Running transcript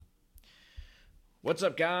What's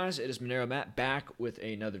up, guys? It is Monero Matt back with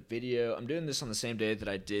another video. I'm doing this on the same day that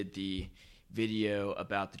I did the video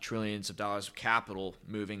about the trillions of dollars of capital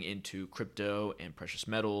moving into crypto and precious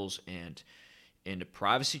metals and into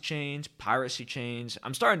privacy chains, piracy chains.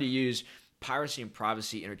 I'm starting to use piracy and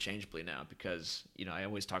privacy interchangeably now because, I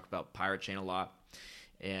always talk about pirate chain a lot,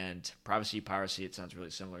 and piracy, it sounds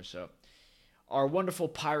really similar. So our wonderful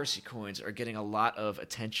piracy coins are getting a lot of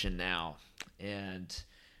attention now, and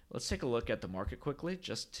let's take a look at the market quickly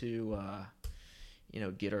just to,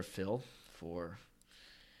 get our fill for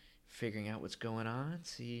figuring out what's going on,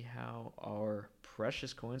 see how our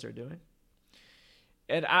precious coins are doing.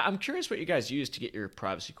 And I'm curious what you guys use to get your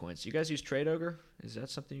privacy coins. Do you guys use Trade Ogre? Is that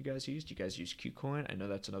something you guys use? Do you guys use Qcoin? I know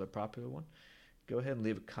that's another popular one. Go ahead and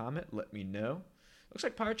leave a comment. Let me know. Looks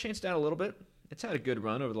like Pirate Chain's down a little bit. It's had a good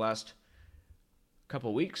run over the last couple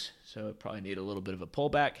of weeks, so it probably need a little bit of a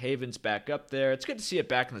pullback. Haven's back up there. It's good to see it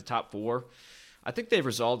back in the top four. I think they've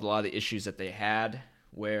resolved a lot of the issues that they had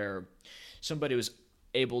where somebody was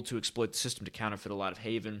able to exploit the system to counterfeit a lot of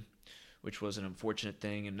Haven, which was an unfortunate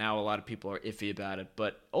thing, and now a lot of people are iffy about it.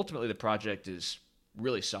 But ultimately, the project is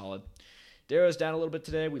really solid. Darrow's down a little bit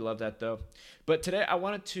today. We love that, though. But today, I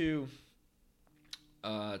wanted to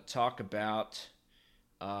talk about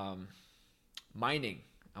mining.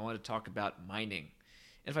 I want to talk about mining.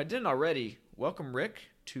 And if I didn't already, welcome Rick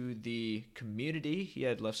to the community. He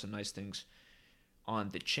had left some nice things on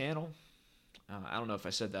the channel. I don't know if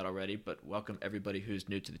I said that already, but welcome everybody who's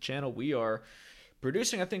new to the channel. We are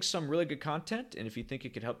producing, I think, some really good content, and if you think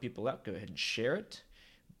it could help people out, go ahead and share it.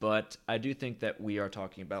 But I do think that we are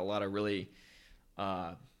talking about a lot of really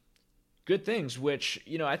good things, which,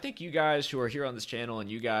 I think you guys who are here on this channel and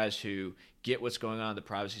you guys who get what's going on in the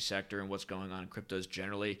privacy sector and what's going on in cryptos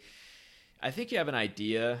generally, I think you have an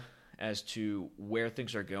idea as to where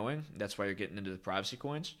things are going. That's why you're getting into the privacy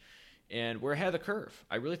coins. And we're ahead of the curve.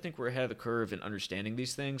 I really think we're ahead of the curve in understanding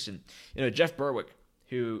these things. And, Jeff Berwick,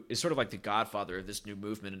 who is sort of like the godfather of this new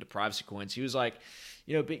movement into privacy coins, he was like,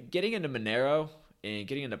 getting into Monero and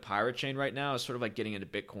getting into Pirate Chain right now is sort of like getting into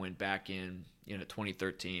Bitcoin back in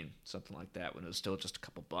 2013, something like that, when it was still just a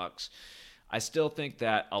couple bucks. I still think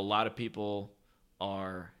that a lot of people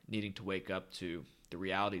are needing to wake up to the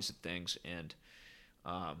realities of things, and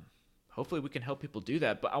hopefully we can help people do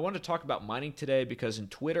that. But I want to talk about mining today because in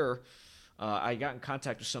Twitter, I got in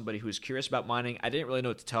contact with somebody who was curious about mining. I didn't really know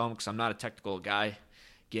what to tell him because I'm not a technical guy.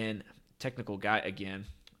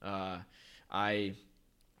 I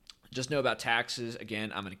just know about taxes.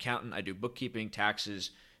 Again, I'm an accountant. I do bookkeeping,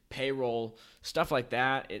 taxes, payroll, stuff like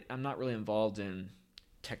that. I'm not really involved in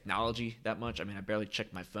technology that much. I mean, I barely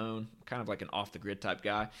check my phone. I'm kind of like an off-the-grid type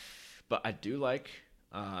guy. But I do like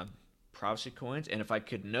privacy coins. And if I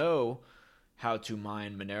could know how to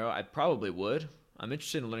mine Monero, I probably would. I'm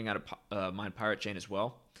interested in learning how to mine Pirate Chain as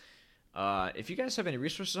well. If you guys have any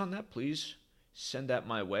resources on that, please send that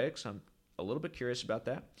my way because I'm a little bit curious about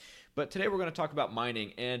that. But today we're going to talk about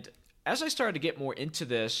mining. And as I started to get more into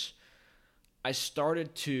this, I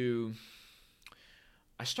started to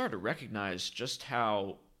recognize just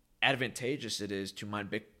how advantageous it is to mine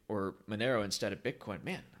Monero instead of Bitcoin.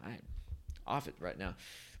 Man, I'm off it right now.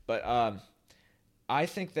 But I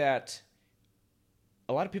think that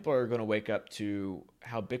a lot of people are going to wake up to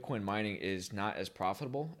how Bitcoin mining is not as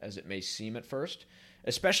profitable as it may seem at first,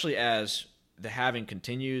 especially as the halving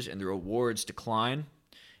continues and the rewards decline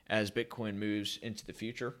as Bitcoin moves into the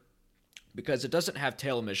future, because it doesn't have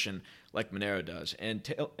tail emission like Monero does. And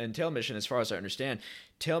tail emission, as far as I understand,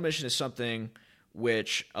 tail emission is something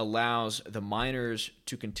which allows the miners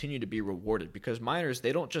to continue to be rewarded, because miners,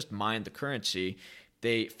 they don't just mine the currency,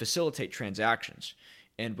 they facilitate transactions.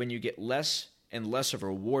 And when you get less and less of a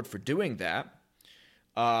reward for doing that,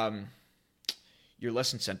 you're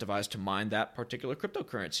less incentivized to mine that particular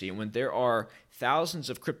cryptocurrency. And when there are thousands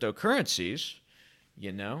of cryptocurrencies,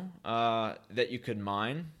 that you could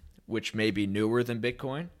mine, which may be newer than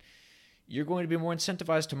Bitcoin, you're going to be more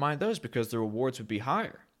incentivized to mine those because the rewards would be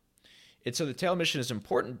higher. And so the tail emission is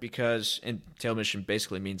important because, and tail emission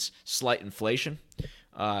basically means slight inflation.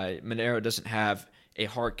 Monero doesn't have a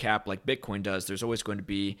hard cap like Bitcoin does. There's always going to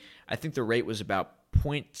be, I think the rate was about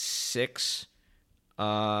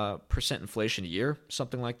 0.6% inflation a year,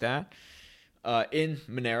 something like that, in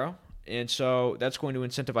Monero. And so that's going to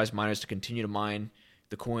incentivize miners to continue to mine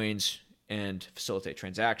the coins and facilitate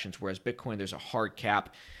transactions, whereas Bitcoin, there's a hard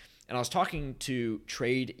cap. And I was talking to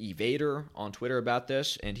Trade Evader on Twitter about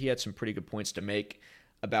this, and he had some pretty good points to make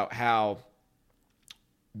about how,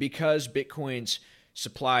 because Bitcoin's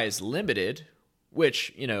supply is limited, which,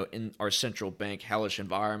 in our central bank hellish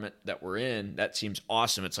environment that we're in, that seems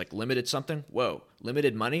awesome. It's like limited something. Whoa,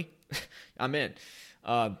 limited money? I'm in.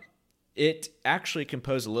 It actually can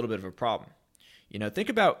pose a little bit of a problem. Think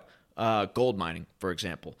about gold mining, for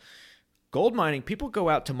example. Gold mining, people go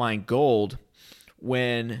out to mine gold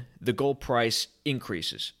when the gold price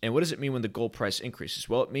increases. And what does it mean when the gold price increases?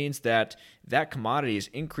 Well, it means that commodity is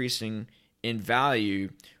increasing in value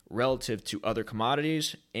relative to other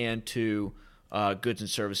commodities and to goods and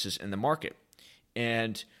services in the market.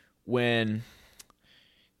 And when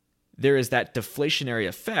there is that deflationary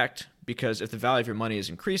effect, because if the value of your money is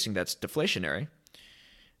increasing, that's deflationary,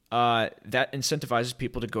 that incentivizes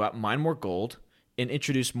people to go out and mine more gold and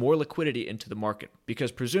introduce more liquidity into the market.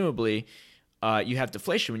 Because presumably, you have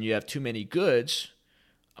deflation when you have too many goods,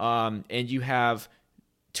 and you have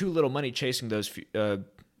too little money chasing those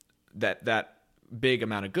that big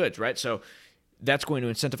amount of goods, right? So that's going to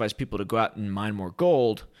incentivize people to go out and mine more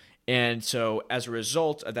gold. And so as a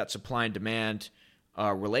result of that supply and demand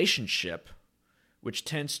relationship, which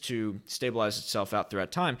tends to stabilize itself out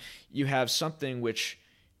throughout time, you have something which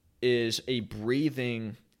is a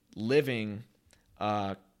breathing, living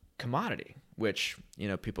commodity, which,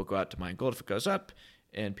 people go out to mine gold if it goes up,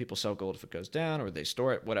 and people sell gold if it goes down, or they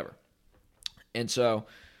store it, whatever. And so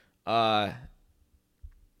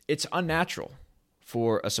it's unnatural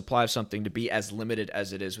for a supply of something to be as limited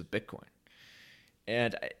as it is with Bitcoin.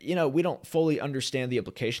 And, we don't fully understand the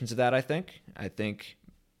implications of that, I think. I think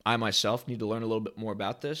I myself need to learn a little bit more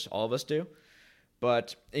about this. All of us do.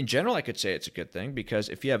 But in general, I could say it's a good thing, because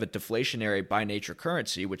if you have a deflationary by nature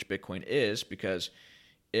currency, which Bitcoin is, because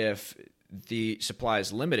if the supply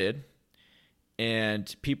is limited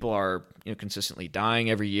and people are consistently dying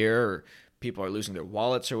every year, or people are losing their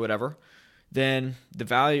wallets or whatever, then the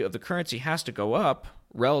value of the currency has to go up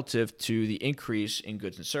relative to the increase in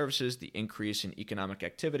goods and services, the increase in economic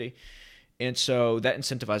activity. And so that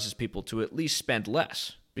incentivizes people to at least spend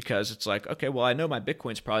less, because it's like, okay, well, I know my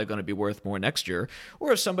Bitcoin's probably going to be worth more next year.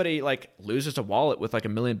 Or if somebody loses a wallet with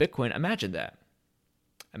 1 million Bitcoin, imagine that.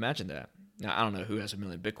 Now, I don't know who has 1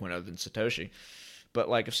 million Bitcoin other than Satoshi, but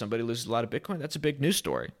if somebody loses a lot of Bitcoin, that's a big news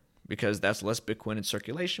story, because that's less Bitcoin in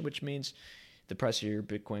circulation, which means the price of your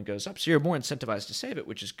Bitcoin goes up. So you're more incentivized to save it,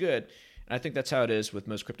 which is good. And I think that's how it is with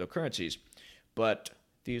most cryptocurrencies. But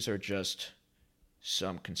these are just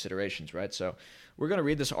some considerations, right? So we're going to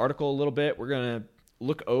read this article a little bit. We're going to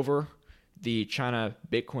look over the China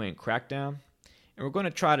Bitcoin crackdown, and we're going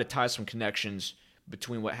to try to tie some connections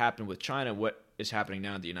between what happened with China and what is happening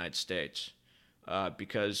now in the United States.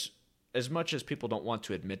 Because as much as people don't want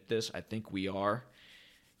to admit this, I think we are,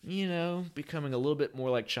 becoming a little bit more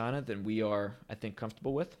like China than we are, I think,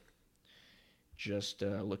 comfortable with. Just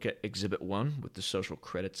look at Exhibit 1 with the social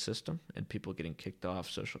credit system and people getting kicked off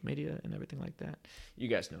social media and everything like that. You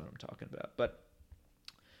guys know what I'm talking about. But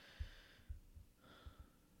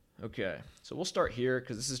okay, so we'll start here,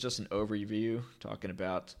 because this is just an overview talking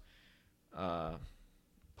about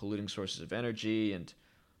polluting sources of energy and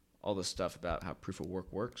all this stuff about how proof of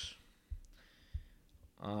work works.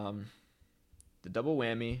 The double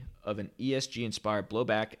whammy of an ESG-inspired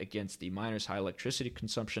blowback against the miners' high electricity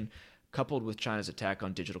consumption, coupled with China's attack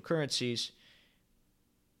on digital currencies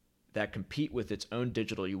that compete with its own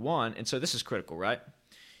digital yuan. And so this is critical, right?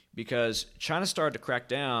 Because China started to crack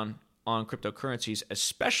down on cryptocurrencies,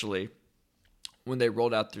 especially when they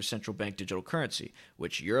rolled out their central bank digital currency,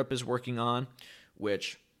 which Europe is working on,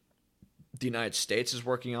 which the United States is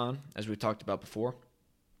working on, as we talked about before.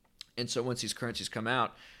 And so once these currencies come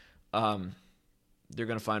out, they're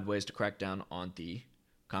going to find ways to crack down on the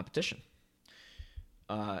competition.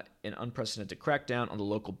 An unprecedented crackdown on the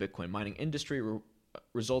local Bitcoin mining industry,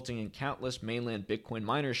 resulting in countless mainland Bitcoin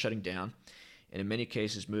miners shutting down, and in many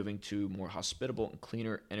cases moving to more hospitable and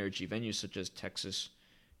cleaner energy venues such as Texas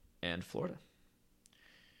and Florida.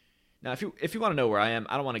 Now, if you want to know where I am,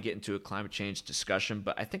 I don't want to get into a climate change discussion,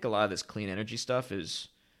 but I think a lot of this clean energy stuff is,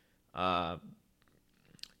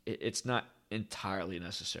 it's not entirely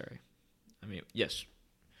necessary. I mean, yes,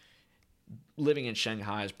 living in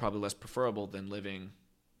Shanghai is probably less preferable than living,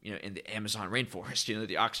 in the Amazon rainforest.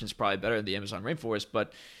 The oxygen is probably better in the Amazon rainforest,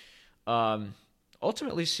 but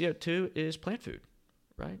ultimately CO2 is plant food,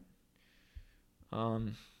 right?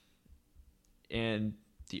 And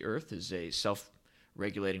the Earth is a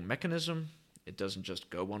self-regulating mechanism. It doesn't just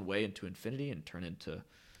go one way into infinity and turn into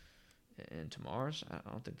Mars. I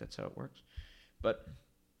don't think that's how it works. But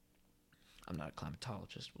I'm not a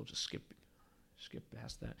climatologist. We'll just skip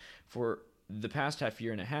past that. For the past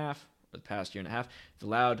year and a half, the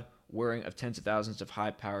loud whirring of tens of thousands of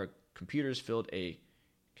high-powered computers filled a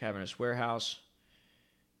cavernous warehouse.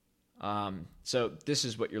 So this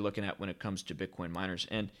is what you're looking at when it comes to Bitcoin miners.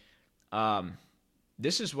 And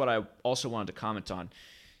this is what I also wanted to comment on.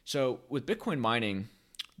 So with Bitcoin mining,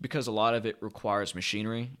 because a lot of it requires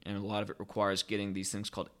machinery and a lot of it requires getting these things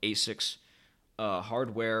called ASICs,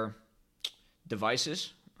 hardware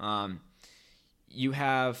devices, you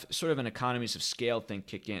have sort of an economies of scale thing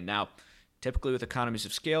kick in. Now, typically with economies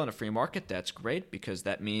of scale in a free market, that's great because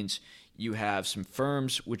that means you have some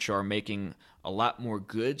firms which are making a lot more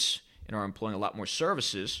goods and are employing a lot more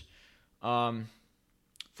services for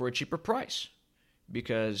a cheaper price.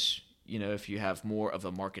 Because, if you have more of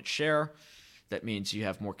a market share, that means you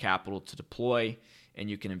have more capital to deploy and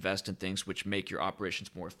you can invest in things which make your operations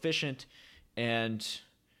more efficient. And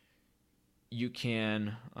you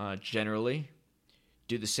can generally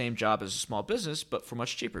do the same job as a small business, but for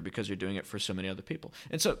much cheaper because you're doing it for so many other people.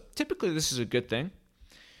 And so typically this is a good thing,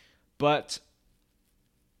 but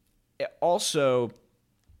it also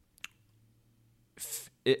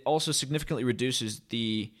significantly reduces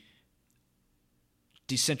the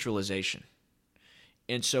decentralization.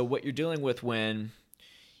 And so what you're dealing with when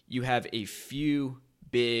you have a few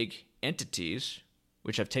big entities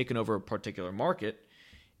which have taken over a particular market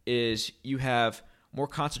is you have more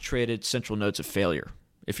concentrated central nodes of failure.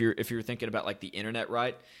 If you're thinking about like the internet,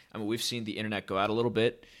 right? I mean, we've seen the internet go out a little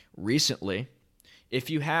bit recently. If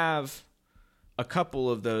you have a couple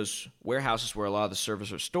of those warehouses where a lot of the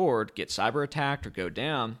servers are stored get cyber attacked or go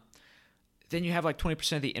down, then you have like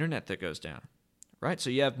 20% of the internet that goes down, right? So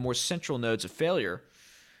you have more central nodes of failure,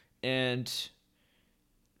 and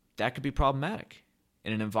that could be problematic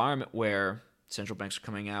in an environment where central banks are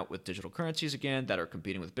coming out with digital currencies again that are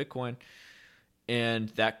competing with Bitcoin, and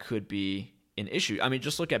that could be an issue. I mean,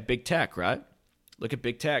 just look at big tech, right? Look at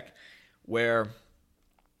big tech, where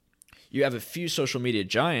you have a few social media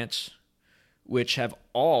giants which have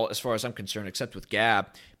all, as far as I'm concerned, except with Gab,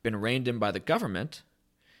 been reined in by the government.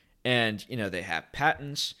 And, they have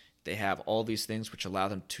patents. They have all these things which allow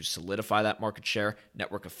them to solidify that market share,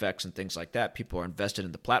 network effects, and things like that. People are invested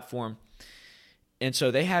in the platform. And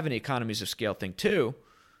so they have an economies of scale thing too.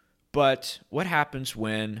 But what happens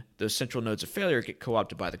when those central nodes of failure get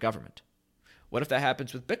co-opted by the government? What if that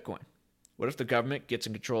happens with Bitcoin? What if the government gets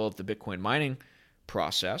in control of the Bitcoin mining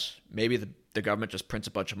process? Maybe the government just prints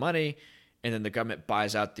a bunch of money, and then the government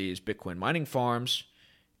buys out these Bitcoin mining farms,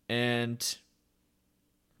 and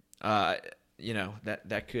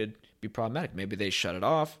that could be problematic. Maybe they shut it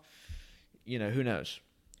off. Who knows?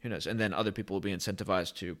 And then other people will be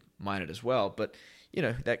incentivized to mine it as well. But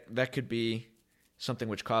that could be something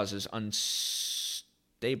which causes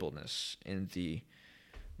unstableness in the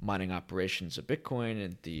mining operations of Bitcoin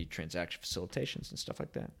and the transaction facilitations and stuff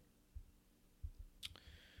like that.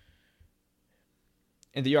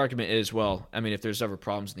 And the argument is, well, I mean, if there's ever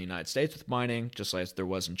problems in the United States with mining, just like there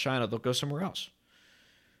was in China, they'll go somewhere else.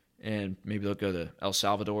 And maybe they'll go to El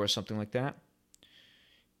Salvador or something like that.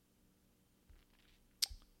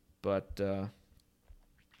 But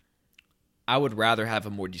I would rather have a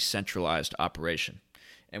more decentralized operation.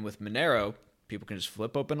 And with Monero, people can just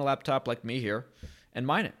flip open a laptop like me here and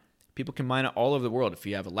mine it. People can mine it all over the world. If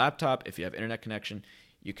you have a laptop, if you have internet connection,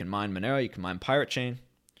 you can mine Monero, you can mine Pirate Chain.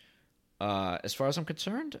 As far as I'm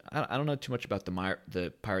concerned, I don't know too much about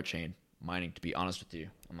the Pirate Chain mining, to be honest with you.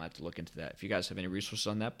 I'm going to have to look into that. If you guys have any resources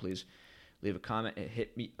on that, please leave a comment and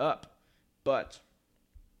hit me up. But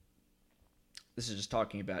this is just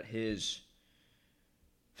talking about his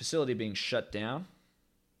facility being shut down.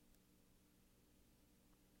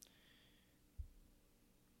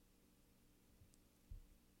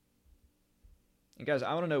 And guys,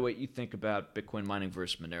 I want to know what you think about Bitcoin mining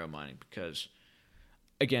versus Monero mining, because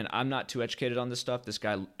again, I'm not too educated on this stuff. This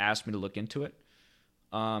guy asked me to look into it.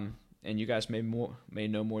 And you guys may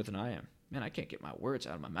know more than I am. Man, I can't get my words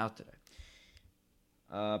out of my mouth today.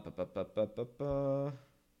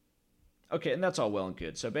 Okay, and that's all well and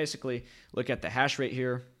good. So basically, look at the hash rate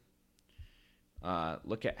here.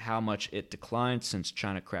 Look at how much it declined since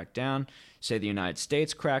China cracked down. Say the United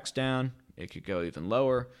States cracks down, it could go even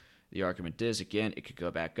lower. The argument is, again, it could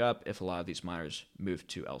go back up if a lot of these miners move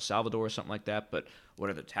to El Salvador or something like that. But what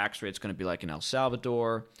are the tax rates going to be like in El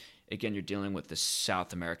Salvador? Again, you're dealing with this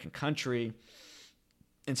South American country.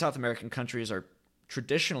 And South American countries are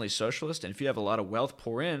traditionally socialist. And if you have a lot of wealth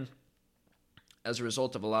pour in as a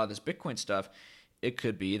result of a lot of this Bitcoin stuff, it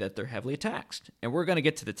could be that they're heavily taxed. And we're going to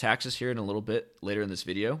get to the taxes here in a little bit later in this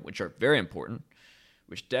video, which are very important,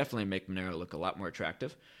 which definitely make Monero look a lot more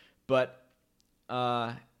attractive. But,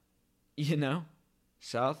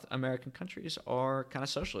 South American countries are kind of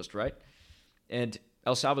socialist, right? And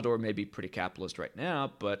El Salvador may be pretty capitalist right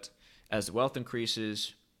now, but as the wealth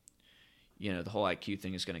increases, the whole IQ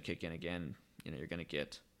thing is going to kick in again. You're going to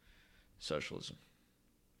get socialism.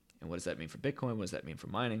 And what does that mean for Bitcoin? What does that mean for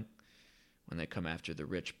mining? When they come after the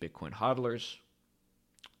rich Bitcoin hodlers?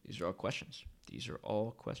 These are all questions. These are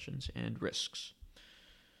all questions and risks.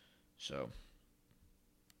 So,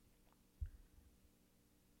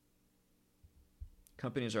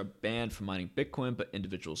 companies are banned from mining Bitcoin, but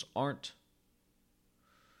individuals aren't.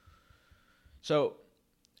 So,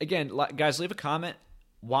 again, guys, leave a comment.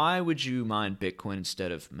 Why would you mine Bitcoin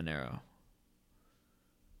instead of Monero?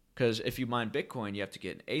 Because if you mine Bitcoin, you have to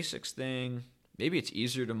get an ASICs thing. Maybe it's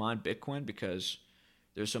easier to mine Bitcoin because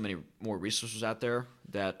there's so many more resources out there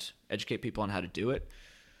that educate people on how to do it.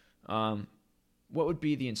 What would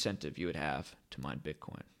be the incentive you would have to mine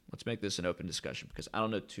Bitcoin? Let's make this an open discussion because I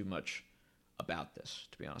don't know too much about this,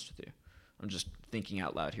 to be honest with you. I'm just thinking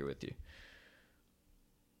out loud here with you.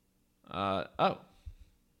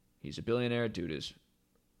 He's a billionaire due to his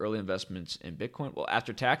early investments in Bitcoin. Well,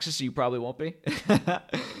 after taxes, you probably won't be.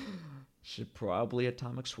 Should probably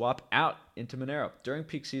atomic swap out into Monero. During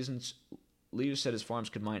peak seasons, Liu said his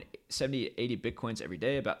farms could mine 70 to 80 Bitcoins every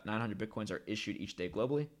day. About 900 Bitcoins are issued each day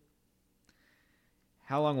globally.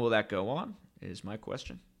 How long will that go on is my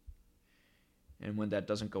question. And when that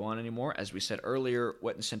doesn't go on anymore, as we said earlier,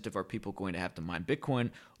 what incentive are people going to have to mine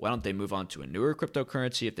Bitcoin? Why don't they move on to a newer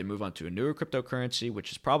cryptocurrency? If they move on to a newer cryptocurrency,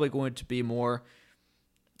 which is probably going to be more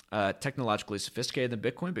technologically sophisticated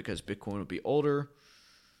than Bitcoin because Bitcoin will be older,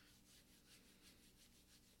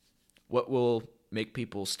 what will make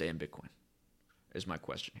people stay in Bitcoin is my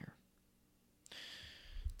question here.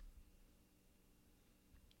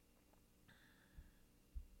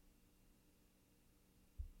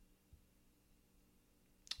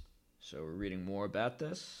 So we're reading more about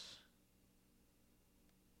this.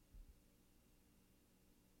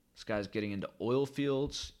 This guy's getting into oil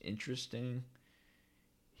fields. Interesting.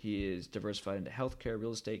 He is diversified into healthcare,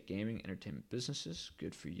 real estate, gaming, entertainment businesses.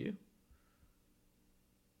 Good for you.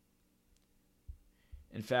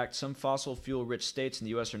 In fact, some fossil fuel-rich states in the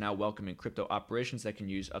U.S. are now welcoming crypto operations that can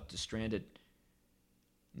use up to stranded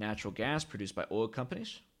natural gas produced by oil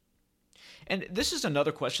companies. And this is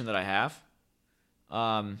another question that I have.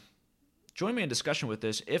 Join me in discussion with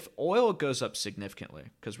this. If oil goes up significantly,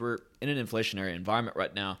 because we're in an inflationary environment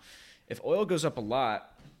right now, if oil goes up a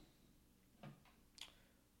lot,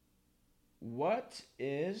 what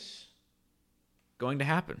is going to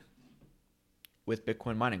happen with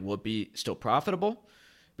Bitcoin mining? Will it be still profitable?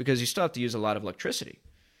 Because you still have to use a lot of electricity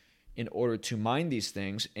in order to mine these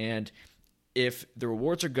things. And if the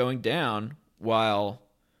rewards are going down while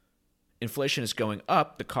inflation is going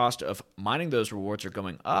up, the cost of mining those rewards are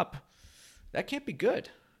going up, that can't be good,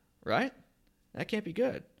 right? That can't be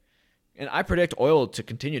good. And I predict oil to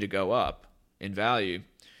continue to go up in value.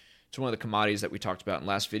 It's one of the commodities that we talked about in the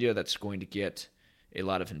last video that's going to get a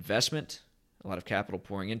lot of investment, a lot of capital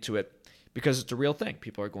pouring into it, because it's a real thing.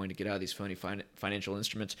 People are going to get out of these phony financial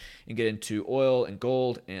instruments and get into oil and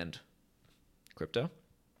gold and crypto.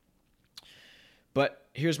 But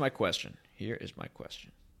here's my question. Let's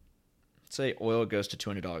say oil goes to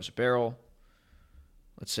 $200 a barrel.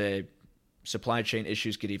 Let's say supply chain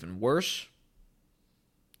issues get even worse.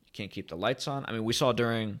 You can't keep the lights on. I mean, we saw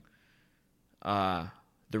during the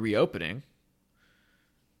reopening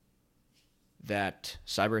that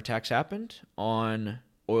cyber attacks happened on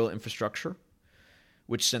oil infrastructure,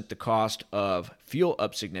 which sent the cost of fuel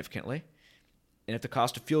up significantly. And if the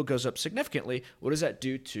cost of fuel goes up significantly, what does that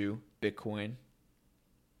do to Bitcoin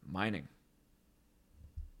mining?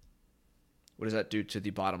 What does that do to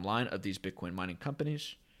the bottom line of these Bitcoin mining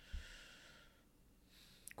companies?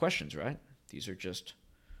 Questions, right? These are just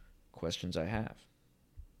questions I have.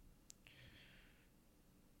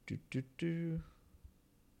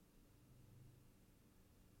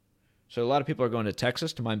 So a lot of people are going to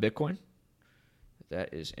Texas to mine Bitcoin.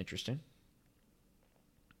 That is interesting.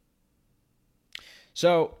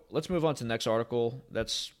 So let's move on to the next article.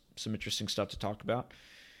 That's some interesting stuff to talk about.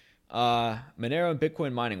 Monero and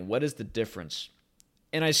Bitcoin mining, what is the difference?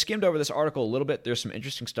 And I skimmed over this article a little bit. There's some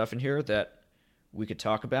interesting stuff in here that we could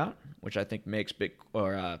talk about, which I think makes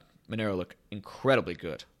Monero look incredibly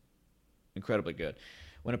good. Incredibly good.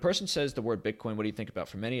 When a person says the word Bitcoin, what do you think about?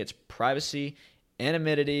 For many, it's privacy,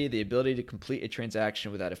 anonymity, the ability to complete a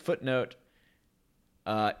transaction without a footnote.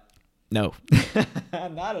 No.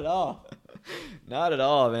 Not at all. Not at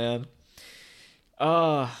all, man.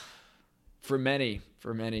 For many,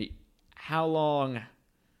 how long,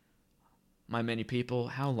 my many people,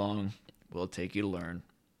 how long will it take you to learn?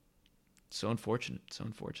 So unfortunate.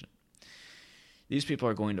 These people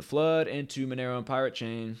are going to flood into Monero and Pirate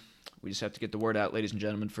Chain We just have to get the word out, ladies and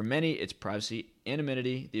gentlemen. For many, it's privacy,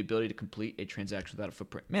 anonymity, the ability to complete a transaction without a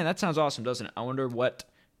footprint. Man, that sounds awesome, doesn't it? I wonder what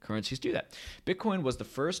currencies do that. Bitcoin was the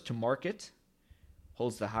first to market,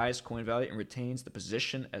 holds the highest coin value, and retains the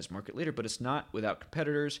position as market leader, but it's not without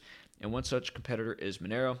competitors, and one such competitor is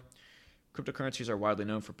Monero. Cryptocurrencies are widely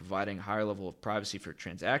known for providing a higher level of privacy for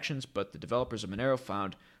transactions, but the developers of Monero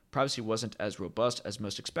found privacy wasn't as robust as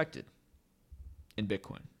most expected in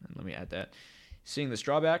Bitcoin. And let me add that. Seeing this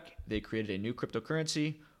drawback, they created a new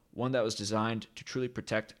cryptocurrency, one that was designed to truly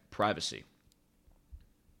protect privacy.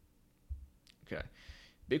 Okay.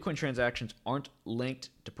 Bitcoin transactions aren't linked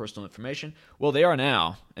to personal information. Well, they are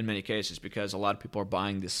now in many cases because a lot of people are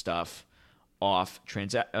buying this stuff off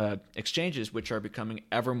exchanges, which are becoming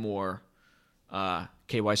ever more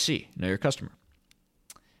KYC, know your customer.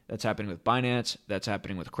 That's happening with Binance. That's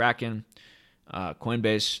happening with Kraken,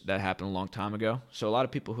 Coinbase. That happened a long time ago. So a lot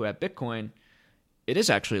of people who have Bitcoin, it is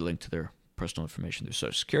actually linked to their personal information, their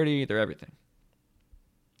social security, their everything,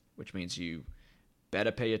 which means you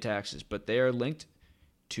better pay your taxes, but they are linked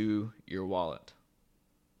to your wallet.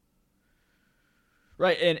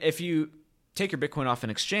 Right, and if you take your Bitcoin off an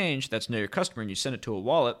exchange that's near your customer and you send it to a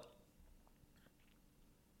wallet,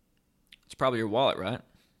 it's probably your wallet, right?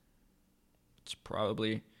 It's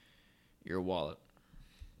probably your wallet.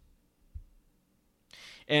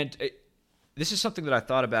 And this is something that I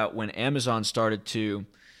thought about when Amazon started to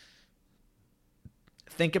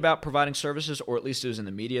think about providing services, or at least it was in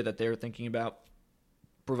the media that they were thinking about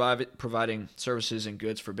providing services and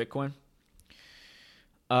goods for Bitcoin.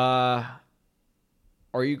 Are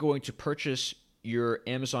you going to purchase your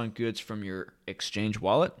Amazon goods from your exchange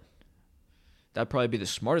wallet? That'd probably be the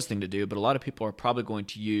smartest thing to do, but a lot of people are probably going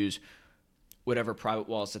to use whatever private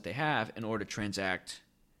wallets that they have in order to transact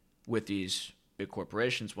with these big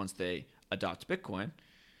corporations once they adopt Bitcoin,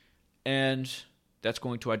 and that's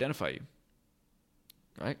going to identify you,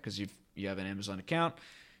 right? Because you have an Amazon account.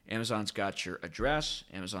 Amazon's got your address.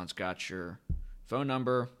 Amazon's got your phone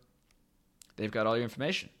number. They've got all your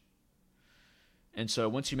information. And so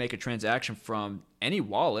once you make a transaction from any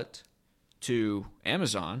wallet to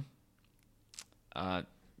Amazon,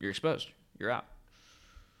 you're exposed. You're out.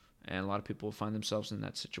 And a lot of people will find themselves in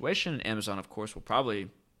that situation. And Amazon, of course, will probably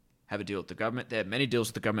have a deal with the government. They have many deals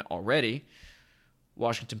with the government already.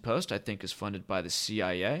 Washington Post, I think, is funded by the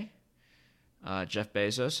CIA. Jeff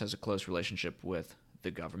Bezos has a close relationship with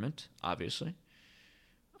the government, obviously.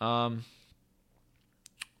 Yeah,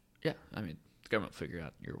 I mean, the government will figure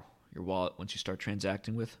out your wallet once you start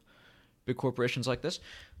transacting with big corporations like this.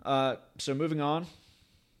 So moving on.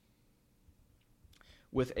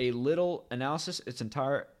 With a little analysis, it's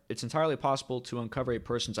entirely possible to uncover a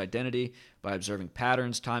person's identity by observing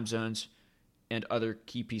patterns, time zones, and other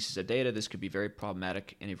key pieces of data. This could be very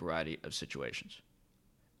problematic in a variety of situations.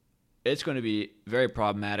 It's going to be very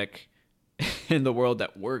problematic in the world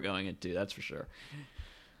that we're going into, that's for sure.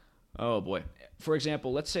 Oh boy. For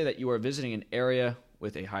example, let's say that you are visiting an area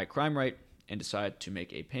with a high crime rate and decide to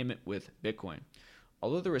make a payment with Bitcoin.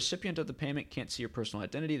 Although the recipient of the payment can't see your personal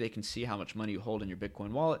identity, they can see how much money you hold in your Bitcoin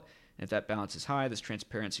wallet. And if that balance is high, this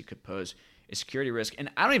transparency could pose a security risk. And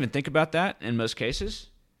I don't even think about that in most cases.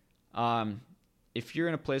 If you're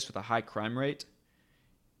in a place with a high crime rate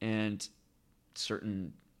and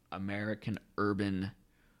certain American urban,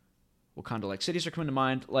 what kind of like cities are coming to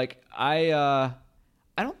mind? Like I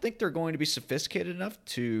don't think they're going to be sophisticated enough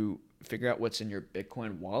to figure out what's in your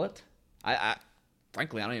Bitcoin wallet.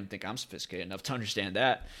 Frankly, I don't even think I'm sophisticated enough to understand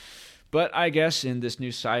that. But I guess in this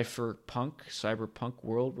new cyberpunk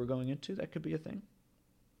world we're going into, that could be a thing.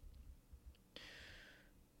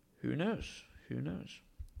 Who knows? Who knows?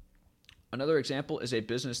 Another example is a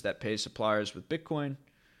business that pays suppliers with Bitcoin.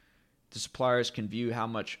 The suppliers can view how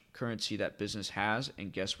much currency that business has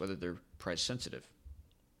and guess whether they're price sensitive.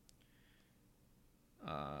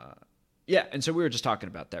 Yeah, and so we were just talking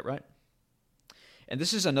about that, right? And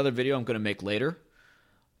this is another video I'm going to make later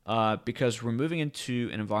because we're moving into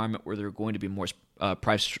an environment where there are going to be more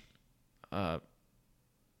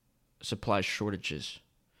supply shortages.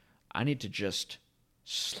 I need to just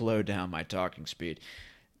slow down my talking speed.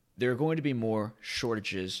 There are going to be more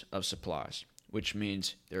shortages of supplies, which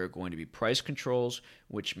means there are going to be price controls,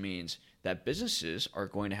 which means that businesses are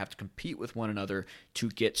going to have to compete with one another to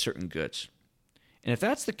get certain goods. And if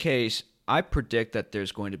that's the case, I predict that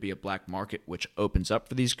there's going to be a black market which opens up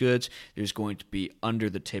for these goods. There's going to be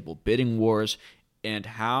under-the-table bidding wars, and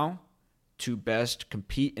how to best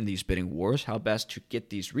compete in these bidding wars, how best to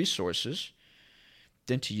get these resources,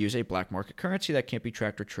 than to use a black market currency that can't be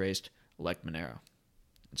tracked or traced like Monero.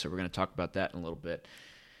 And so we're going to talk about that in a little bit.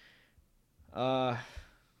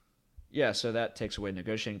 Yeah, so that takes away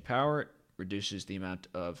negotiating power, reduces the amount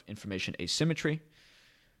of information asymmetry,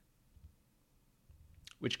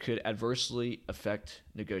 which could adversely affect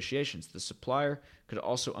negotiations. The supplier could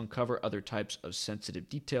also uncover other types of sensitive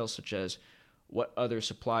details, such as what other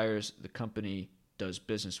suppliers the company does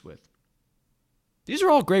business with. These are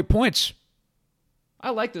all great points.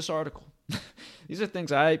 I like this article. These are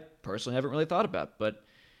things I personally haven't really thought about, but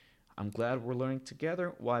I'm glad we're learning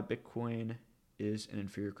together why Bitcoin is an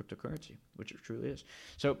inferior cryptocurrency, which it truly is.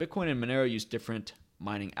 So Bitcoin and Monero use different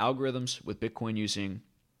mining algorithms, with Bitcoin using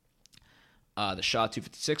the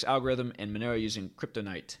SHA-256 algorithm and Monero using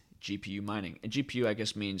Kryptonite GPU mining. And GPU, I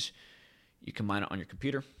guess, means you can mine it on your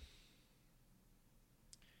computer.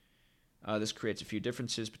 This creates a few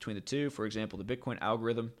differences between the two. For example, the Bitcoin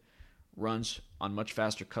algorithm runs on much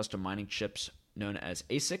faster custom mining chips known as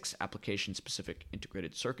ASICs, application-specific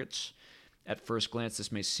integrated circuits. At first glance,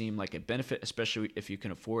 this may seem like a benefit, especially if you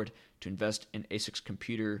can afford to invest in ASICs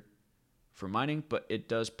computer for mining, but it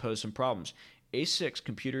does pose some problems. ASICs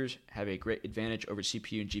computers have a great advantage over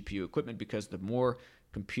CPU and GPU equipment because of the more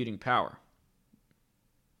computing power.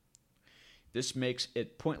 This makes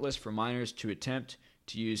it pointless for miners to attempt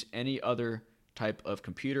to use any other type of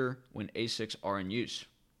computer when ASICs are in use.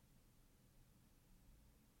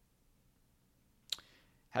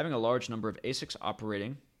 Having a large number of ASICs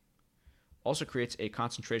operating also creates a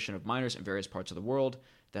concentration of miners in various parts of the world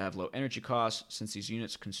that have low energy costs, since these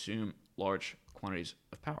units consume large quantities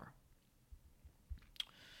of power.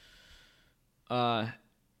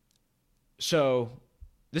 So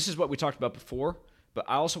this is what we talked about before, but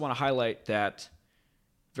I also want to highlight that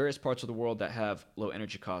various parts of the world that have low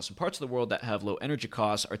energy costs, and parts of the world that have low energy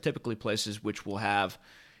costs are typically places which will have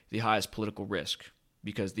the highest political risk,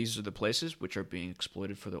 because these are the places which are being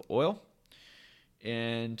exploited for the oil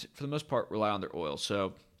and for the most part rely on their oil.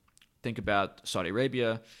 So think about Saudi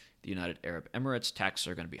Arabia, the United Arab Emirates. Taxes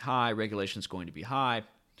are going to be high, regulations going to be high.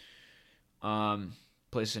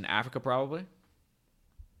 Places in Africa probably,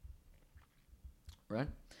 right?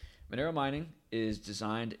 Monero mining is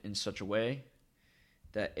designed in such a way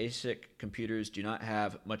that ASIC computers do not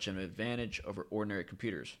have much of an advantage over ordinary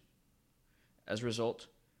computers. As a result,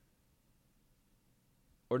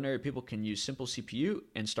 ordinary people can use simple CPU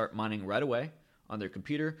and start mining right away on their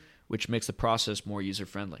computer, which makes the process more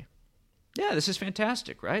user-friendly. Yeah, this is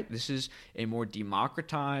fantastic, right? This is a more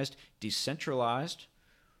democratized, decentralized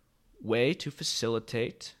way to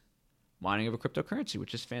facilitate mining of a cryptocurrency,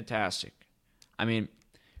 which is fantastic. I mean,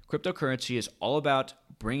 cryptocurrency is all about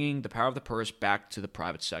bringing the power of the purse back to the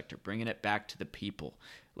private sector, bringing it back to the people.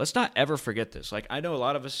 Let's not ever forget this. Like, I know a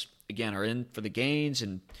lot of us, again, are in for the gains,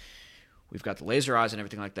 and we've got the laser eyes and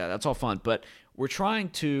everything like that. That's all fun, but we're trying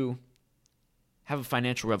to have a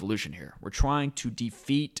financial revolution here. We're trying to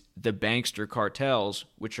defeat the bankster cartels,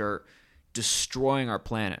 which are destroying our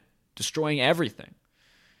planet, destroying everything.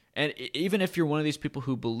 And even if you're one of these people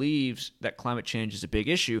who believes that climate change is a big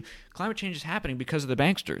issue, climate change is happening because of the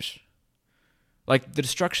banksters. Like the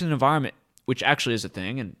destruction of the environment, which actually is a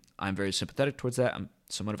thing, and I'm very sympathetic towards that. I'm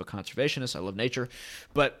somewhat of a conservationist. I love nature.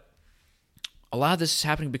 But a lot of this is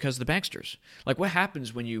happening because of the banksters. Like, what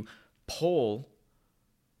happens when you pull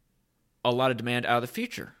a lot of demand out of the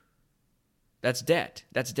future? That's debt.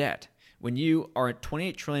 That's debt. When you are at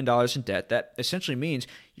 $28 trillion in debt, that essentially means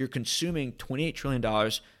you're consuming $28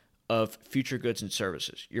 trillion of future goods and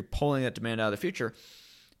services. You're pulling that demand out of the future,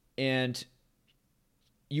 and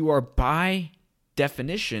you are, by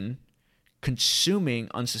definition, consuming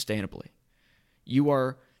unsustainably. You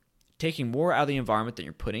are taking more out of the environment than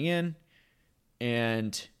you're putting in,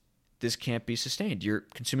 and this can't be sustained. You're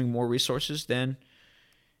consuming more resources than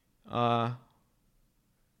can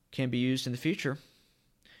be used in the future,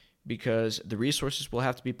 because the resources will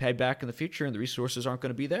have to be paid back in the future, and the resources aren't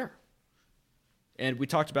going to be there. And we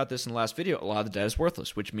talked about this in the last video. A lot of the debt is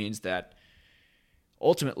worthless, which means that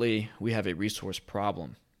ultimately we have a resource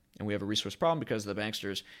problem. And we have a resource problem because of the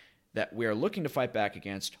banksters that we are looking to fight back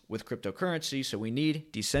against with cryptocurrency. So we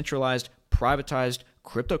need decentralized, privatized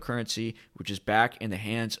cryptocurrency, which is back in the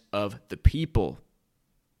hands of the people.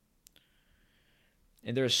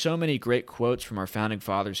 And there are so many great quotes from our founding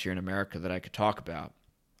fathers here in America that I could talk about,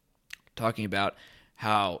 talking about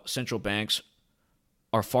how central banks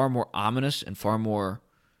are far more ominous and far more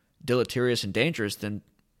deleterious and dangerous than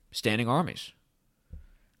standing armies.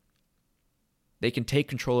 They can take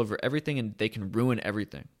control over everything, and they can ruin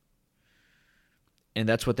everything. And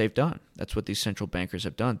that's what they've done. That's what these central bankers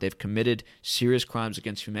have done. They've committed serious crimes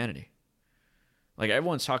against humanity. Like,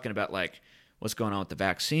 everyone's talking about, like, what's going on with the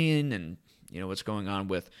vaccine and, what's going on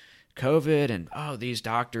with COVID, and, these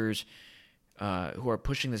doctors who are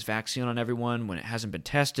pushing this vaccine on everyone when it hasn't been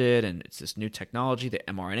tested, and it's this new technology, the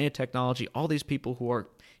mRNA technology, all these people who are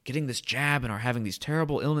getting this jab and are having these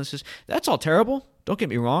terrible illnesses. That's all terrible. Don't get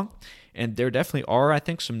me wrong. And there definitely are, I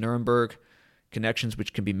think, some Nuremberg connections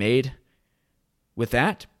which can be made with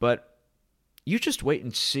that. But you just wait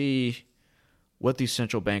and see what these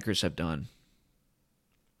central bankers have done.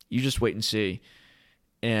 You just wait and see.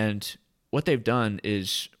 And what they've done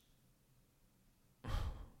is,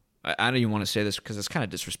 I don't even want to say this because it's kind of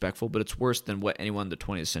disrespectful, but it's worse than what anyone in the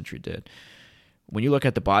 20th century did. When you look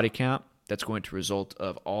at the body count that's going to result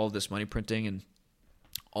of all of this money printing and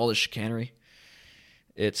all this chicanery,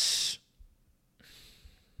 it's,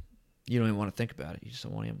 you don't even want to think about it. You just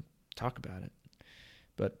don't want to even talk about it.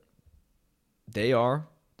 But they are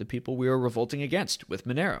the people we are revolting against with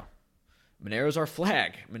Monero. Monero is our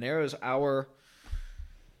flag. Monero is our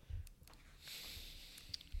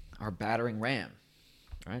battering ram,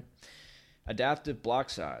 right? Adaptive block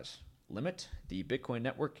size limit. The Bitcoin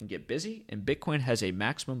network can get busy, and Bitcoin has a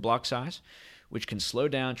maximum block size, which can slow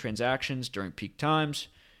down transactions during peak times.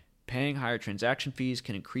 Paying higher transaction fees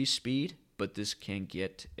can increase speed, but this can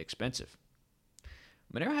get expensive.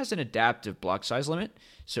 Monero has an adaptive block size limit,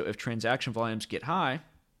 so if transaction volumes get high,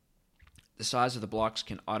 the size of the blocks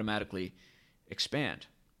can automatically expand.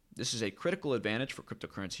 This is a critical advantage for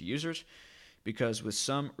cryptocurrency users because with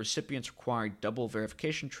some recipients requiring double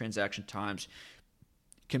verification, transaction times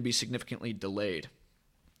can be significantly delayed.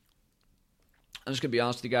 I'm just going to be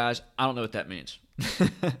honest with you guys. I don't know what that means.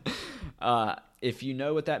 If you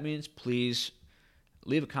know what that means, please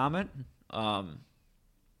leave a comment.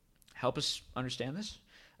 Help us understand this.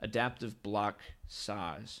 Adaptive block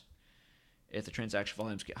size. If the transaction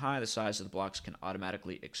volumes get high, the size of the blocks can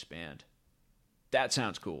automatically expand. That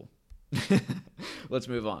sounds cool. Let's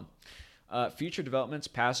move on. Future developments,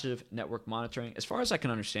 passive network monitoring. As far as I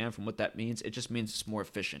can understand from what that means, it just means it's more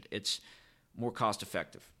efficient. It's more cost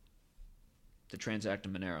effective to transact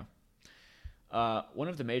in Monero. One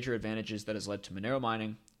of the major advantages that has led to Monero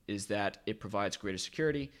mining is that it provides greater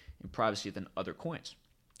security and privacy than other coins.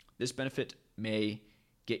 This benefit may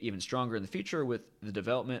get even stronger in the future with the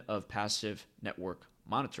development of passive network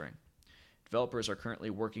monitoring. Developers are currently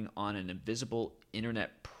working on an invisible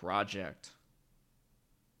internet project.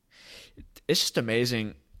 It's just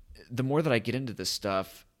amazing. The more that I get into this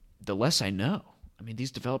stuff, the less I know. I mean,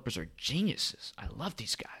 these developers are geniuses. I love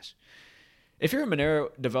these guys. If you're a Monero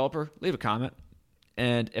developer, leave a comment.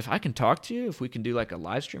 And if I can talk to you, if we can do like a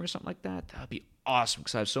live stream or something like that, that would be awesome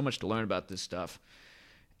because I have so much to learn about this stuff.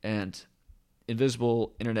 And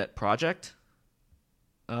invisible internet project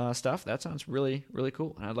stuff, that sounds really, really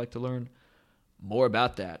cool. And I'd like to learn more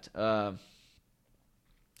about that.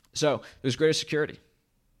 So there's greater security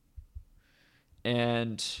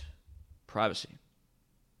and privacy.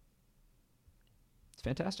 It's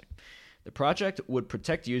fantastic. The project would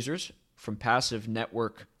protect users from passive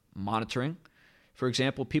network monitoring. For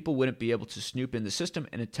example, people wouldn't be able to snoop in the system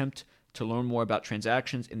and attempt to learn more about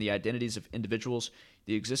transactions and the identities of individuals.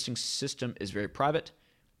 The existing system is very private,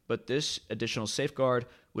 but this additional safeguard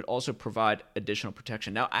would also provide additional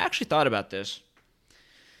protection. Now, I actually thought about this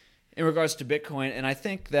in regards to Bitcoin, and I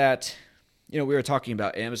think that, we were talking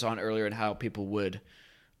about Amazon earlier and how people would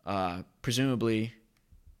presumably,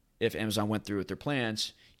 if Amazon went through with their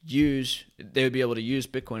plans, they would be able to use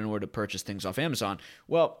Bitcoin in order to purchase things off Amazon.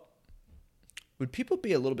 Well, would people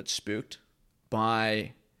be a little bit spooked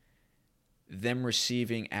by them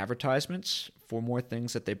receiving advertisements for more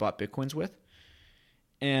things that they bought Bitcoins with?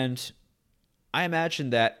 And I imagine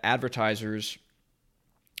that advertisers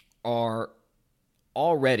are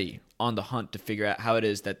already on the hunt to figure out how it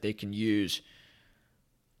is that they can use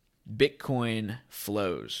Bitcoin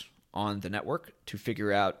flows on the network to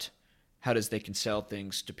figure out how it is they can sell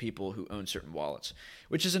things to people who own certain wallets,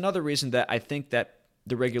 which is another reason that I think that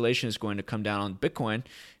the regulation is going to come down on Bitcoin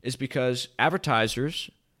is because advertisers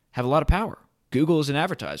have a lot of power. Google is an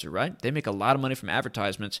advertiser, right? They make a lot of money from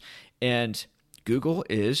advertisements, and Google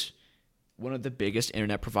is one of the biggest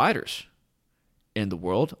internet providers in the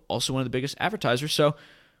world, also one of the biggest advertisers. So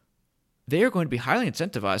they are going to be highly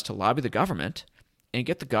incentivized to lobby the government and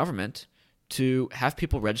get the government to have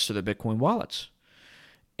people register their Bitcoin wallets.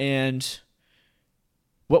 And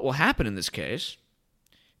what will happen in this case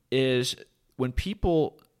is when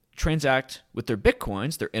people transact with their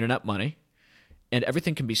Bitcoins, their internet money, and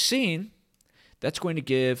everything can be seen, that's going to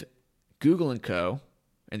give Google and Co.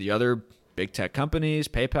 and the other big tech companies,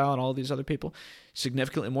 PayPal and all these other people,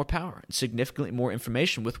 significantly more power and significantly more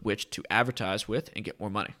information with which to advertise with and get more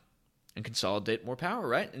money and consolidate more power,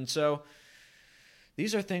 right? And so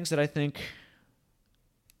these are things that I think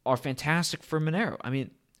are fantastic for Monero. I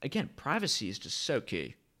mean, again, privacy is just so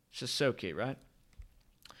key. It's just so key, right?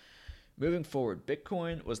 Moving forward,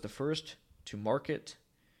 Bitcoin was the first to market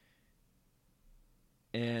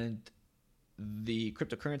and the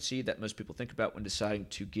cryptocurrency that most people think about when deciding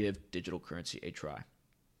to give digital currency a try.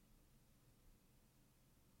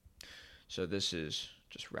 So this is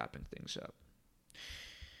just wrapping things up.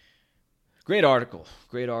 Great article.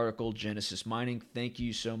 Great article, Genesis Mining. Thank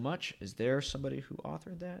you so much. Is there somebody who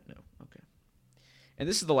authored that? No. Okay. And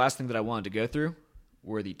this is the last thing that I wanted to go through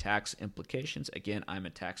were the tax implications. Again, I'm a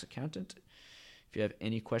tax accountant. If you have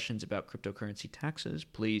any questions about cryptocurrency taxes,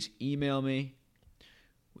 please email me.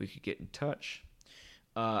 We could get in touch.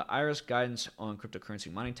 IRS guidance on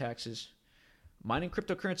cryptocurrency mining taxes. Mining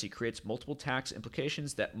cryptocurrency creates multiple tax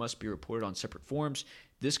implications that must be reported on separate forms.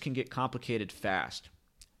 This can get complicated fast.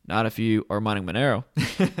 Not if you are mining Monero.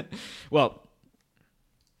 Well,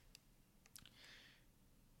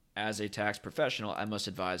 as a tax professional, I must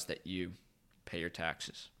advise that you pay your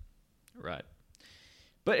taxes. Right.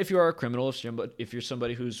 But if you are a criminal, if you're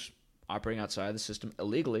somebody who's operating outside the system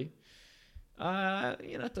illegally,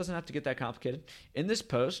 it doesn't have to get that complicated. In this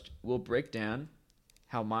post, we'll break down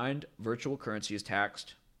how mined virtual currency is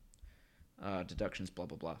taxed, deductions, blah,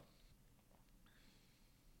 blah, blah.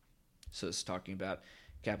 So this is talking about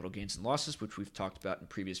capital gains and losses, which we've talked about in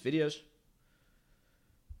previous videos.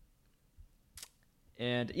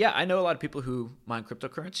 And yeah, I know a lot of people who mine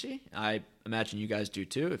cryptocurrency. I imagine you guys do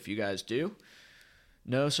too. If you guys do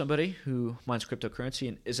know somebody who mines cryptocurrency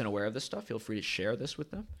and isn't aware of this stuff, feel free to share this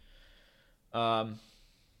with them. And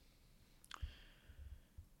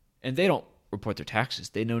they don't report their taxes.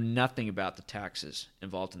 They know nothing about the taxes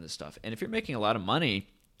involved in this stuff. And if you're making a lot of money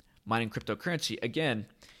mining cryptocurrency, again,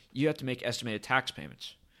 you have to make estimated tax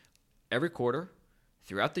payments every quarter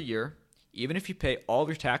throughout the year. Even if you pay all of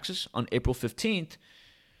your taxes on April 15th,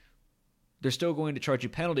 they're still going to charge you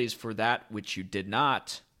penalties for that which you did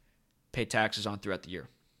not pay taxes on throughout the year.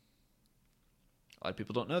 A lot of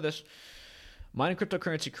people don't know this. Mining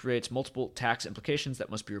cryptocurrency creates multiple tax implications that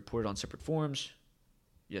must be reported on separate forms.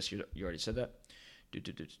 Yes, you already said that.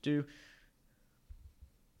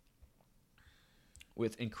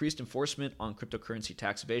 With increased enforcement on cryptocurrency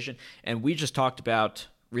tax evasion. And we just talked about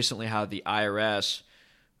recently how the IRS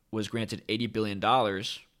was granted $80 billion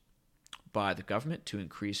by the government to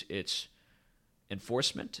increase its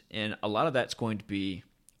enforcement. And a lot of that's going to be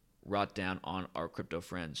wrought down on our crypto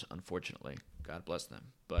friends, unfortunately. God bless them.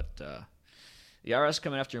 But the IRS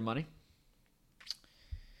coming after your money.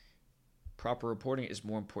 Proper reporting is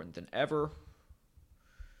more important than ever.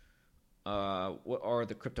 What are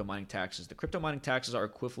the crypto mining taxes? The crypto mining taxes are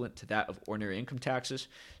equivalent to that of ordinary income taxes.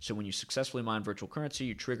 So when you successfully mine virtual currency,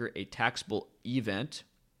 you trigger a taxable event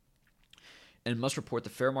and must report the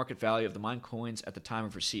fair market value of the mined coins at the time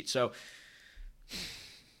of receipt. So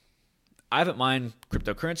I haven't mined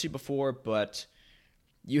cryptocurrency before, but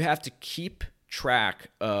you have to keep track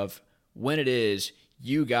of when it is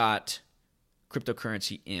you got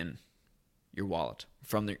cryptocurrency in your wallet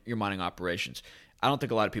from your mining operations. I don't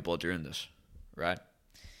think a lot of people are doing this, right?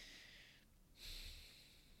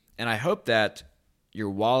 And I hope that your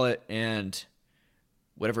wallet and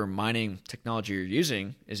whatever mining technology you're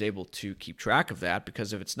using is able to keep track of that,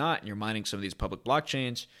 because if it's not and you're mining some of these public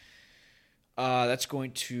blockchains, that's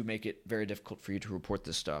going to make it very difficult for you to report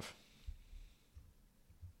this stuff.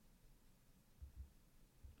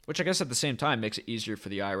 Which I guess at the same time makes it easier for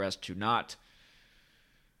the IRS to not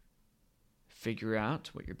figure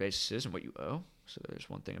out what your basis is and what you owe. So there's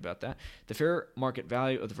one thing about that. The fair market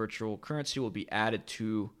value of the virtual currency will be added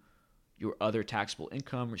to your other taxable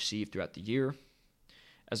income received throughout the year.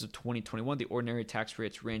 As of 2021, the ordinary tax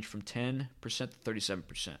rates range from 10% to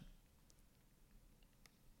 37%.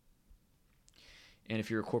 And if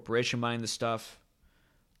you're a corporation mining this stuff,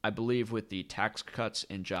 I believe with the Tax Cuts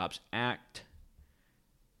and Jobs Act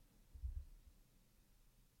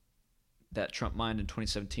that Trump mined in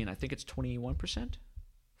 2017, I think it's 21%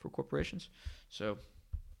 for corporations. So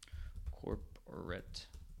corporate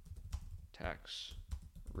tax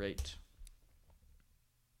rate.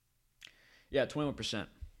 Yeah, 21%.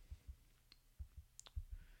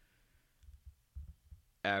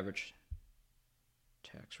 Average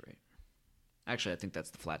tax rate. Actually, I think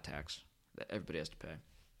that's the flat tax that everybody has to pay.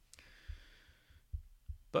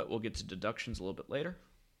 But we'll get to deductions a little bit later.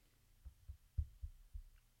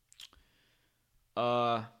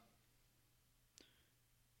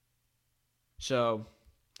 So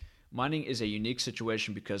mining is a unique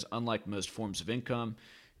situation because unlike most forms of income,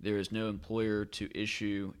 there is no employer to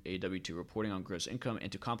issue a W-2 reporting on gross income.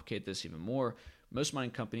 And to complicate this even more, most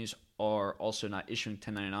mining companies are also not issuing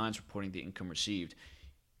 1099s reporting the income received.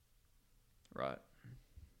 Right.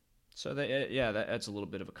 So that adds a little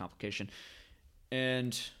bit of a complication.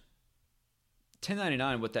 And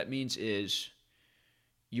 1099, what that means is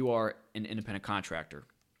you are an independent contractor.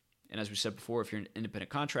 And as we said before, if you're an independent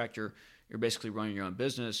contractor, you're basically running your own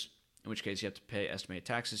business, in which case you have to pay estimated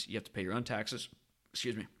taxes. You have to pay your own taxes.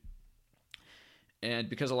 Excuse me. And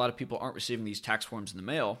because a lot of people aren't receiving these tax forms in the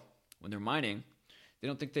mail when they're mining, they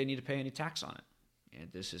don't think they need to pay any tax on it.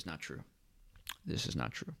 And this is not true. This is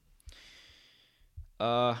not true.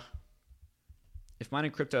 If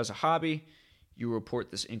mining crypto as a hobby, you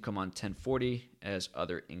report this income on 1040 as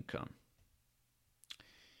other income.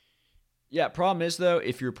 Yeah, problem is, though,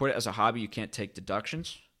 if you report it as a hobby, you can't take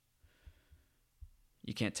deductions.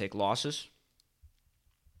 You can't take losses.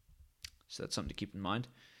 So that's something to keep in mind.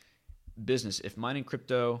 Business, if mining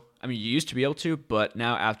crypto, I mean, you used to be able to, but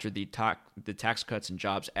now after the Tax Cuts and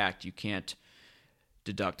Jobs Act, you can't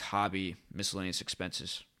deduct hobby miscellaneous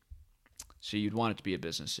expenses. So you'd want it to be a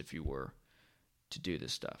business if you were to do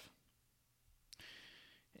this stuff.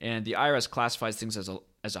 And the IRS classifies things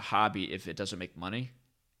as a hobby if it doesn't make money.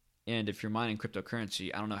 And if you're mining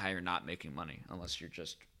cryptocurrency, I don't know how you're not making money unless you're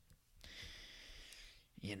just,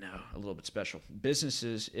 a little bit special.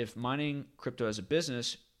 Businesses, if mining crypto as a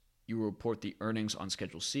business, you will report the earnings on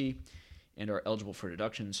Schedule C and are eligible for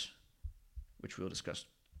deductions, which we'll discuss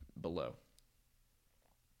below.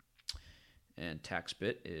 And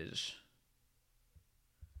TaxBit is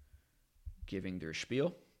giving their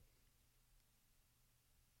spiel.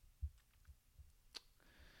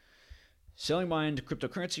 Selling mined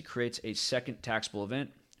cryptocurrency creates a second taxable event.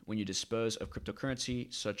 When you dispose of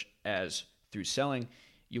cryptocurrency, such as through selling,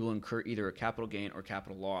 you will incur either a capital gain or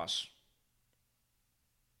capital loss.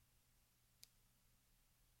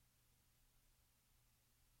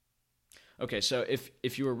 Okay, so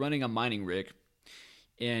if you were running a mining rig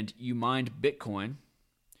and you mined Bitcoin,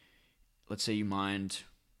 let's say you mined,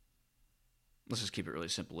 let's just keep it really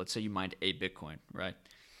simple. Let's say you mined a Bitcoin, right?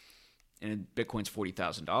 And Bitcoin's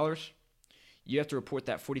 $40,000. You have to report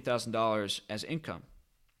that $40,000 as income.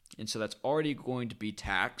 And so that's already going to be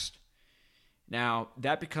taxed. Now,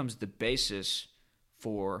 that becomes the basis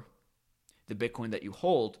for the Bitcoin that you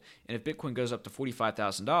hold. And if Bitcoin goes up to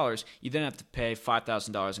 $45,000, you then have to pay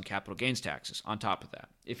 $5,000 in capital gains taxes on top of that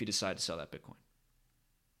if you decide to sell that Bitcoin.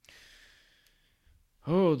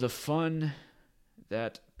 Oh, the fun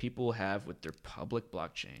that people have with their public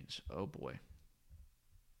blockchains. Oh, boy.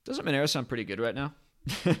 Doesn't Monero sound pretty good right now?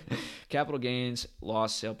 Capital gains,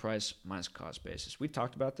 loss, sale price, minus cost basis. We've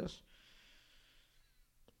talked about this,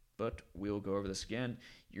 but we'll go over this again.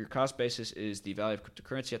 Your cost basis is the value of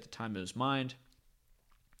cryptocurrency at the time it was mined.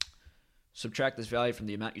 Subtract this value from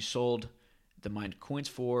the amount you sold the mined coins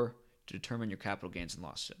for to determine your capital gains and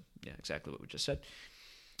loss. So, yeah, exactly what we just said.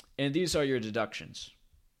 And these are your deductions.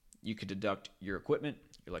 You could deduct your equipment,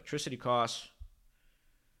 your electricity costs.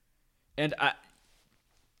 And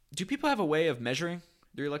do people have a way of measuring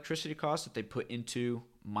their electricity costs that they put into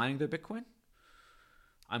mining their Bitcoin?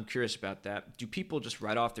 I'm curious about that. Do people just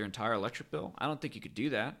write off their entire electric bill? I don't think you could do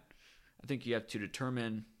that. I think you have to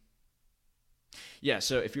determine. Yeah,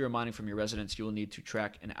 so if you're mining from your residence, you will need to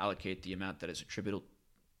track and allocate the amount that is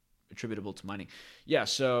attributable to mining. Yeah,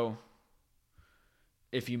 so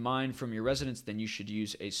if you mine from your residence, then you should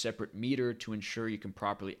use a separate meter to ensure you can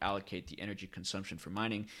properly allocate the energy consumption for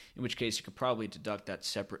mining, in which case you could probably deduct that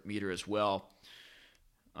separate meter as well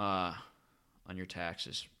on your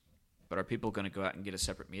taxes. But are people going to go out and get a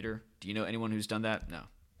separate meter? Do you know anyone who's done that? No.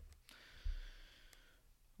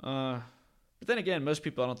 But then again, most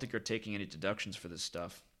people I don't think are taking any deductions for this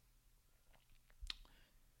stuff.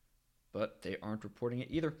 But they aren't reporting it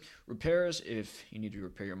either. Repairs, if you need to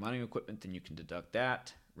repair your mining equipment, then you can deduct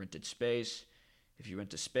that. Rented space, if you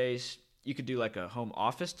rent a space, you could do like a home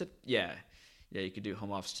office. Yeah, you could do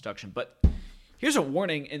home office deduction. But here's a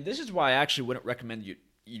warning, and this is why I actually wouldn't recommend you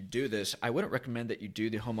do this. I wouldn't recommend that you do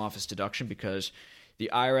the home office deduction because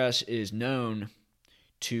the IRS is known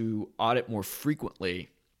to audit more frequently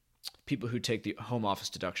people who take the home office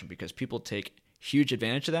deduction because people take huge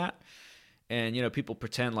advantage of that. And, people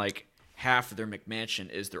pretend like half of their McMansion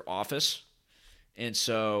is their office. And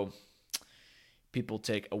so people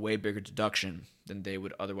take a way bigger deduction than they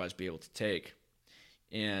would otherwise be able to take.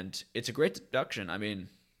 And it's a great deduction. I mean,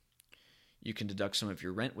 you can deduct some of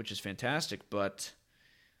your rent, which is fantastic, but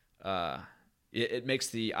it makes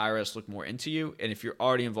the IRS look more into you. And if you're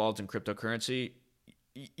already involved in cryptocurrency,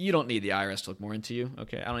 you don't need the IRS to look more into you.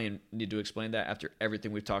 Okay, I don't even need to explain that after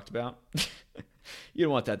everything we've talked about. You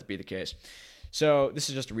don't want that to be the case. So this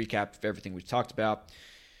is just a recap of everything we've talked about.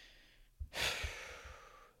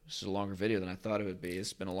 This is a longer video than I thought it would be.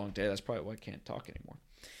 It's been a long day. That's probably why I can't talk anymore.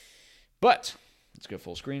 But let's go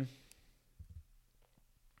full screen.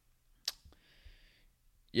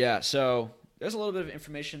 Yeah, so there's a little bit of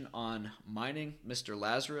information on mining Mr.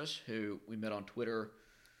 Lazarus, who we met on Twitter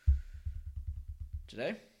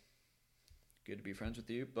today. Good to be friends with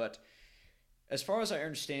you. But as far as I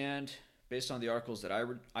understand, based on the articles that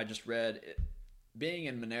I just read, being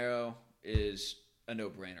in Monero is a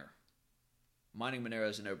no-brainer. Mining Monero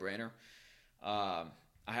is a no-brainer. I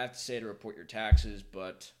have to say to report your taxes,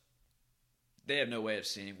 but they have no way of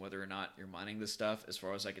seeing whether or not you're mining this stuff, as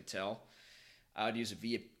far as I could tell. I would use a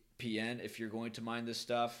VPN if you're going to mine this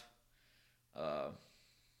stuff.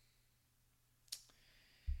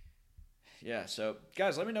 Yeah, so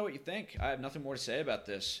guys, let me know what you think. I have nothing more to say about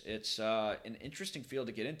this. It's an interesting field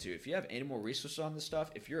to get into. If you have any more resources on this stuff,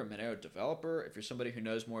 if you're a Monero developer, if you're somebody who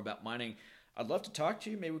knows more about mining, I'd love to talk to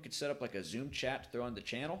you. Maybe we could set up like a Zoom chat to throw on the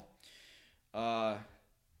channel.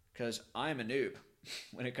 Because I'm a noob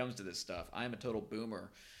when it comes to this stuff. I am a total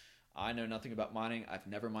boomer. I know nothing about mining. I've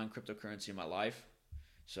never mined cryptocurrency in my life.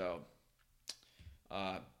 So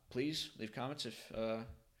please leave comments if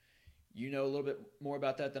you know a little bit more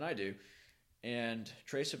about that than I do. And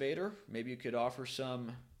Trace Evader, maybe you could offer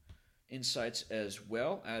some insights as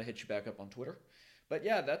well. I'll hit you back up on Twitter. But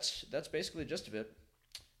yeah, that's basically the gist of it.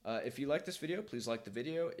 If you like this video, please like the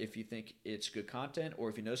video. If you think it's good content, or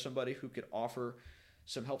if you know somebody who could offer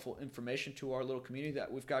some helpful information to our little community that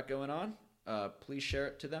we've got going on, please share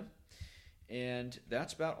it to them. And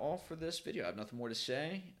that's about all for this video. I have nothing more to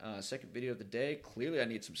say. Second video of the day. Clearly I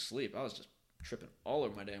need some sleep. I was just tripping all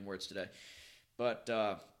over my damn words today. But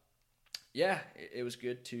yeah, it was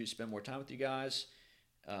good to spend more time with you guys.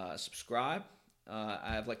 Subscribe.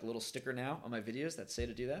 I have like a little sticker now on my videos that say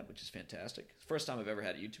to do that, which is fantastic. It's the first time I've ever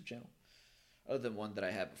had a YouTube channel, other than one that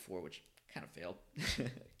I had before, which kind of failed,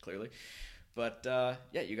 clearly. But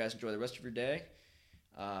yeah, you guys enjoy the rest of your day.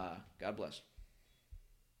 God bless.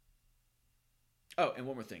 Oh, and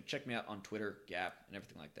one more thing. Check me out on Twitter, Gap, and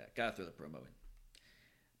everything like that. Gotta throw the promo in.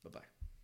 Bye-bye.